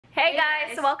Hey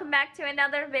guys, welcome back to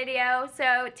another video.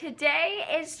 So today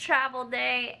is travel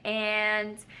day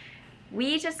and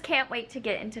we just can't wait to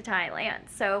get into Thailand.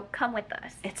 So come with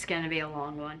us. It's gonna be a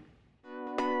long one.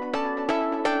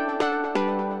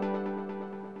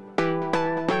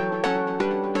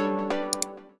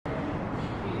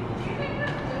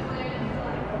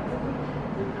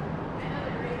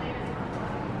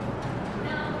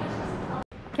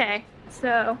 Okay,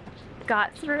 so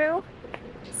got through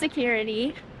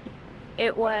security.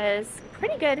 It was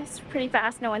pretty good. It's pretty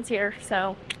fast. No one's here,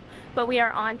 so. But we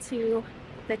are on to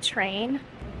the train.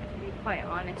 To be quite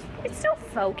honest, it's still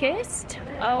focused.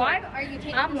 Oh, Why are you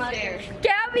taking the stairs?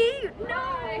 Gabby,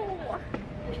 no.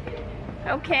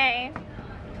 Okay.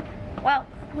 Well,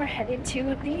 we're headed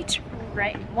to the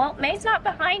train. Well, May's not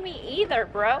behind me either,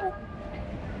 bro.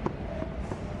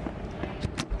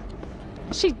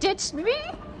 She ditched me.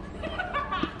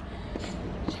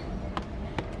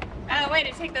 Way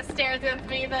to take the stairs with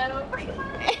me, though.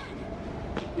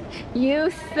 You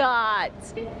thought.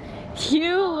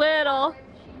 You little.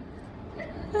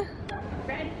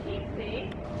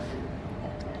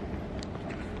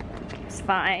 It's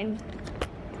fine.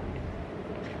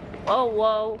 Whoa,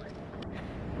 whoa.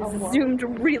 Zoomed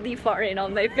really far in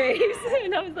on my face.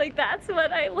 And I was like, that's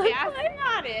what I look like. That's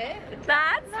not it.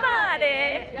 That's not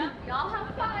it. Y'all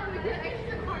have fun with the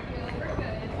extra cardio. We're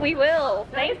good. We will.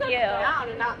 Thank you. Down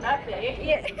and not nothing.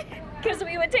 Yeah. Because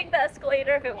we would take the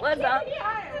escalator if it was up. Yeah,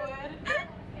 I would.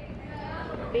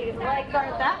 These legs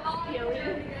aren't that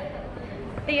skinny.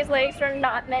 These legs are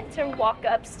not meant to walk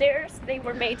upstairs. They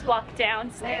were made to walk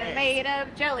downstairs. They're made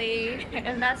of jelly.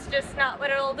 And that's just not what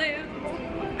it'll do.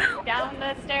 Down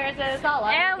the stairs is all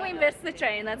up. And we missed the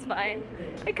train, that's fine.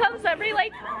 It comes every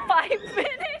like 5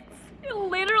 minutes. It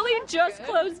literally just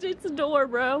closed its door,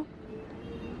 bro.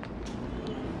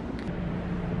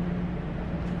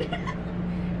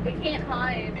 We can't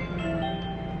hide.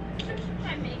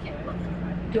 I make it look.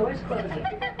 Doors closing.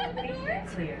 Please stand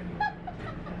clear.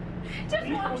 Just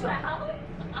watch out.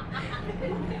 I'll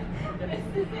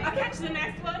catch the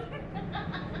next one.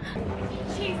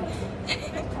 Jesus.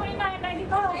 It's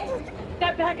 $29.95.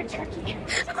 That bag of turkey.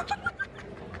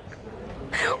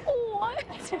 What?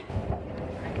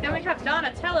 Then we have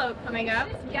Donatello coming up.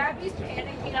 Gabby's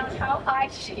panicking on how high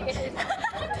she is.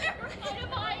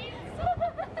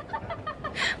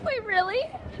 Wait, really?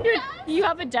 Yes. You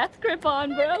have a death grip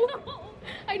on, bro.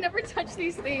 I never touch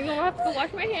these things. I'll have to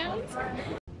wash my hands.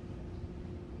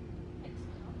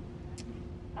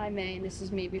 Hi May, this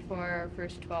is me before our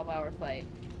first 12-hour flight.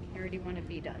 I already want to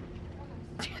be done.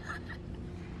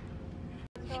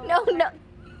 No.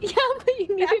 Yeah, but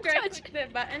you need to After I touch click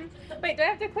the button. Wait, do I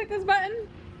have to click this button?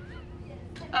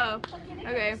 Oh,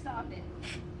 okay.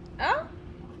 Oh?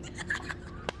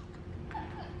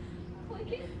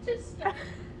 Click it to start.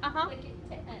 Uh-huh. Click it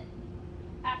to end.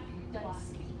 After you're done.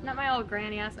 Not my old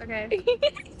granny ass. Okay.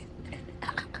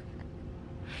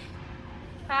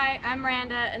 Hi, I'm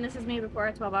Miranda, and this is me before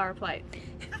a 12-hour flight.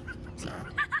 That's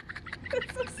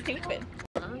so stupid.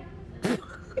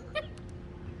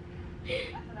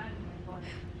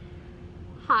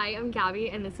 Hi, I'm Gabby,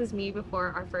 and this is me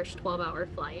before our first 12-hour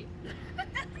flight.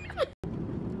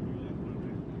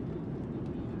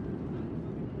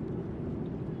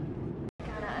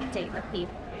 Gotta update the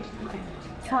people.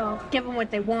 So, give them what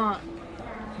they want.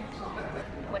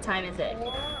 What time is it?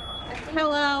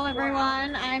 Hello,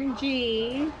 everyone. I'm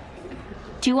G.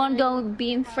 Do you want to go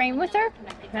be in frame with her?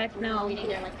 Heck no. Rude.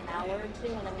 She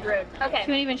Okay. wouldn't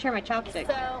even share my chopsticks.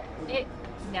 So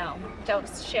no, don't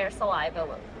share saliva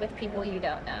with people you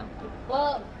don't know.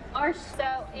 Well,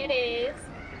 So it is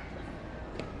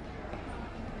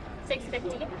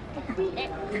 6:50.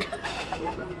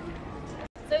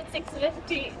 So it's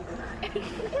 6:50.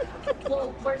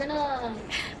 well, we're gonna.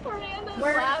 Miranda's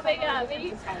laughing at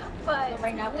me, but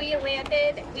we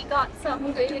landed. We got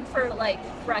some food for like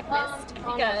breakfast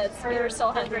because we were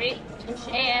so hungry,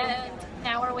 and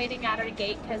now we're waiting at our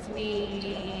gate because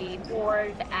we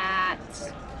board at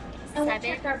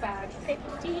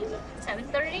 7:50,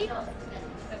 7:30.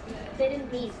 They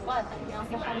didn't meet. What?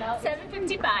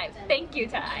 7:55. Thank you,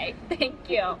 Ty. Thank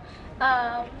you.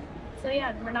 So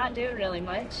yeah, we're not doing really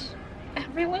much.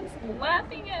 Everyone's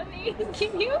laughing at me.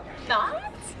 Can you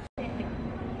not?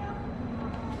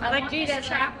 I like G to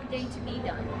Travel day to be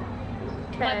done.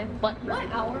 Okay. What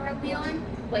hour are we on?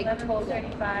 Like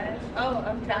 12:35. Oh,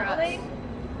 I'm traveling?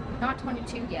 Not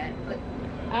 22 yet, but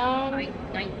 19.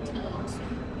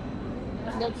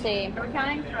 Let's see. Are we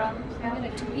counting from 7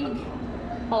 to 2 weeks.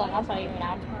 Hold on, I'll tell you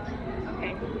now.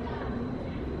 Okay.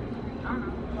 I don't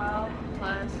know. 12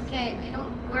 plus. Okay,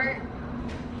 we're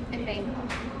in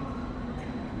Bangkok.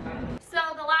 So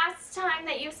the last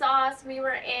that you saw us, we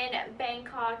were in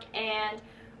Bangkok and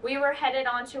we were headed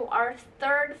on to our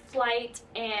third flight,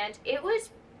 and it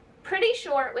was pretty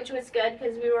short, which was good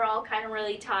because we were all kind of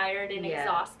really tired and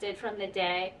exhausted from the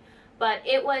day. But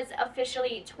it was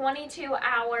officially 22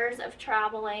 hours of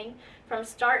traveling from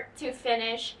start to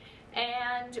finish,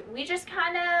 and we just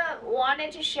kind of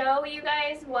wanted to show you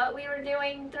guys what we were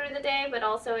doing through the day, but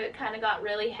also it kind of got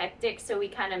really hectic, so we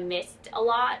kind of missed a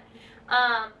lot.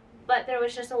 But there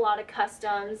was just a lot of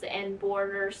customs and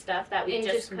border stuff that we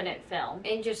just couldn't film.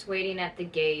 And just waiting at the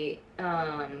gate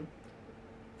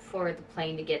for the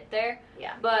plane to get there.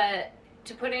 Yeah. But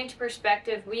to put it into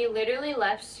perspective, we literally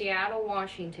left Seattle,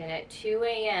 Washington at 2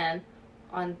 a.m.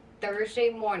 on Thursday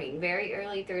morning, very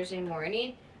early Thursday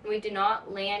morning. We did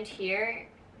not land here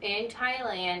in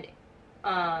Thailand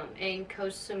in Koh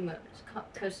Samui,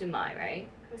 right?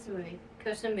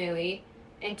 Koh Samui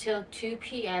until 2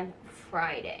 p.m.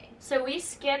 Friday. So we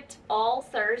skipped all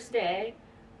Thursday,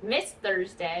 missed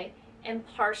Thursday, and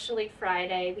partially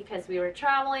Friday because we were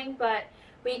traveling, but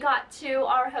we got to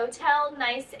our hotel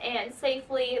nice and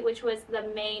safely, which was the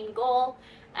main goal.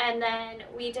 And then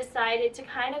we decided to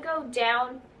kind of go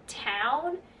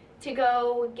downtown to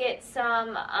go get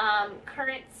some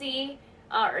currency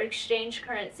or exchange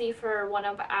currency for one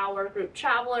of our group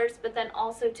travelers, but then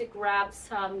also to grab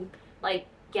some like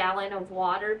gallon of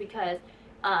water because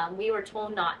we were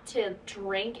told not to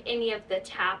drink any of the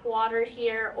tap water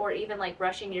here, or even like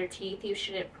brushing your teeth, you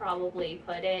shouldn't probably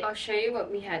put it. I'll show you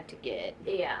what we had to get.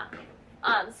 Yeah.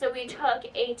 So we took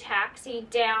a taxi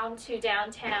down to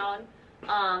downtown.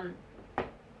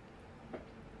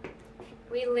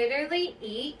 We literally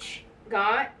each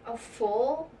got a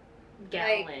full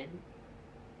Gallon.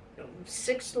 Like,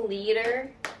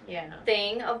 6-liter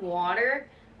thing of water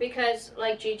because,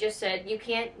 like G just said, you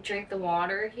can't drink the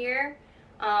water here.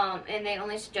 And they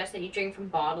only suggest that you drink from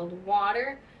bottled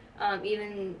water,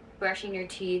 even brushing your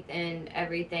teeth and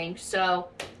everything. So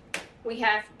we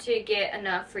have to get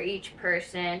enough for each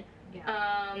person.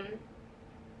 Yeah.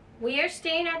 We are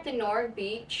staying at the North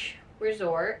Beach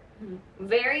Resort.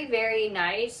 Very, very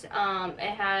nice.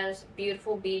 It has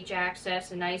beautiful beach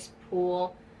access, a nice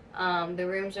pool. The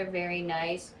rooms are very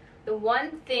nice. The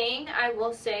one thing I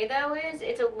will say though is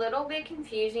it's a little bit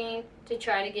confusing to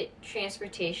try to get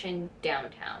transportation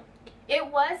downtown. It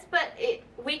was, but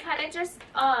we kind of just,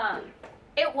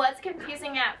 it was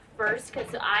confusing at first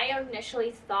because I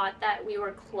initially thought that we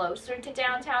were closer to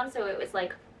downtown, so it was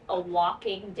like a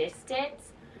walking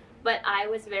distance, but I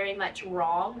was very much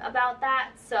wrong about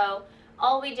that. So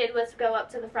all we did was go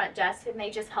up to the front desk and they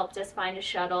just helped us find a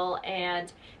shuttle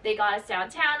and they got us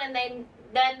downtown, and then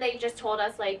they just told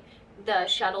us like the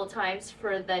shuttle times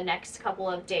for the next couple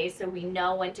of days so we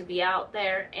know when to be out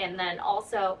there. And then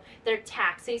also their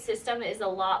taxi system is a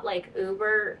lot like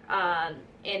Uber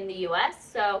in the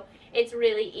US, so it's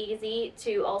really easy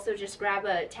to also just grab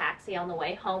a taxi on the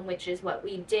way home, which is what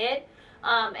we did.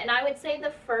 And I would say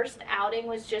the first outing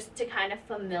was just to kind of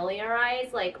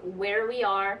familiarize like where we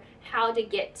are, how to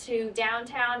get to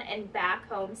downtown and back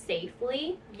home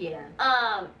safely. Yeah.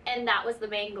 And that was the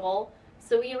main goal.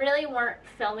 So we really weren't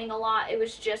filming a lot. It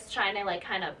was just trying to like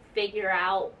kind of figure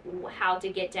out how to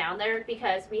get down there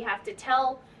because we have to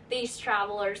tell these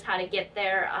travelers how to get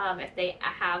there if they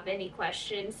have any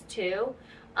questions too.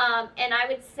 And I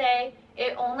would say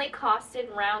it only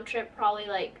costed round trip probably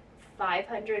like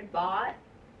 500 baht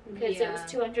because it was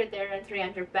 200 there and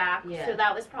 300 back. Yeah. So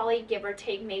that was probably give or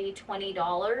take maybe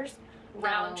 $20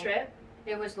 round trip.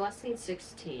 It was less than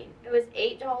 16. It was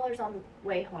 $8 on the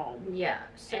way home. Yeah.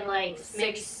 So and like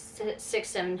maybe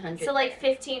 600-700. So like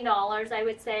 $15 I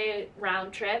would say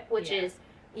round trip, which is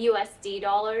USD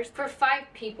dollars. For 5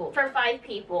 people. For 5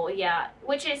 people, yeah.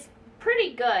 Which is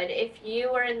pretty good. If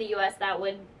you were in the US, that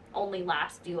would only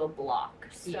last you a block.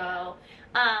 So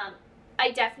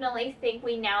I definitely think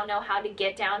we now know how to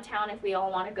get downtown if we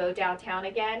all want to go downtown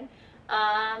again.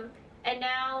 And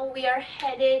now we are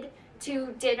headed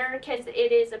to dinner because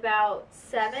it is about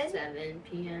 7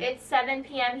 p.m. It's 7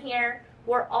 p.m. here.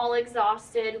 We're all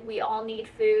exhausted. We all need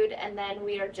food, and then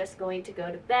we are just going to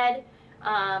go to bed.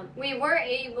 We were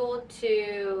able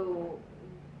to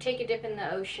take a dip in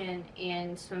the ocean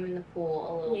and swim in the pool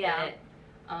a little bit.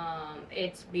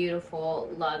 It's beautiful.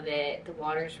 Love it. The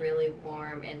water's really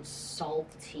warm and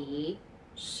salty.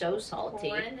 So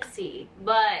salty. We're in the sea.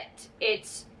 But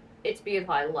it's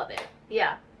beautiful. I love it.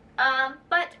 Yeah.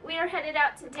 But we are headed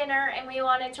out to dinner and we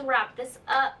wanted to wrap this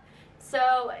up.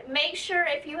 So make sure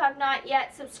if you have not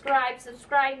yet subscribe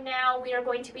now. We are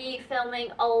going to be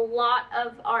filming a lot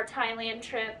of our Thailand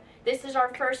trip. This is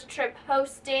our first trip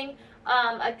hosting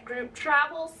a group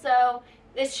travel, so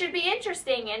this should be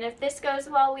interesting, and if this goes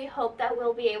well, we hope that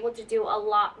we'll be able to do a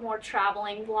lot more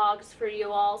traveling vlogs for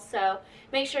you all. So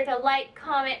make sure to like,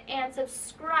 comment, and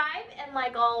subscribe, and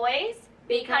like always,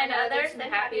 be kind to others and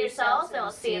happy yourselves, and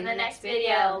we'll see you in the next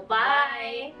video.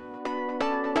 Bye!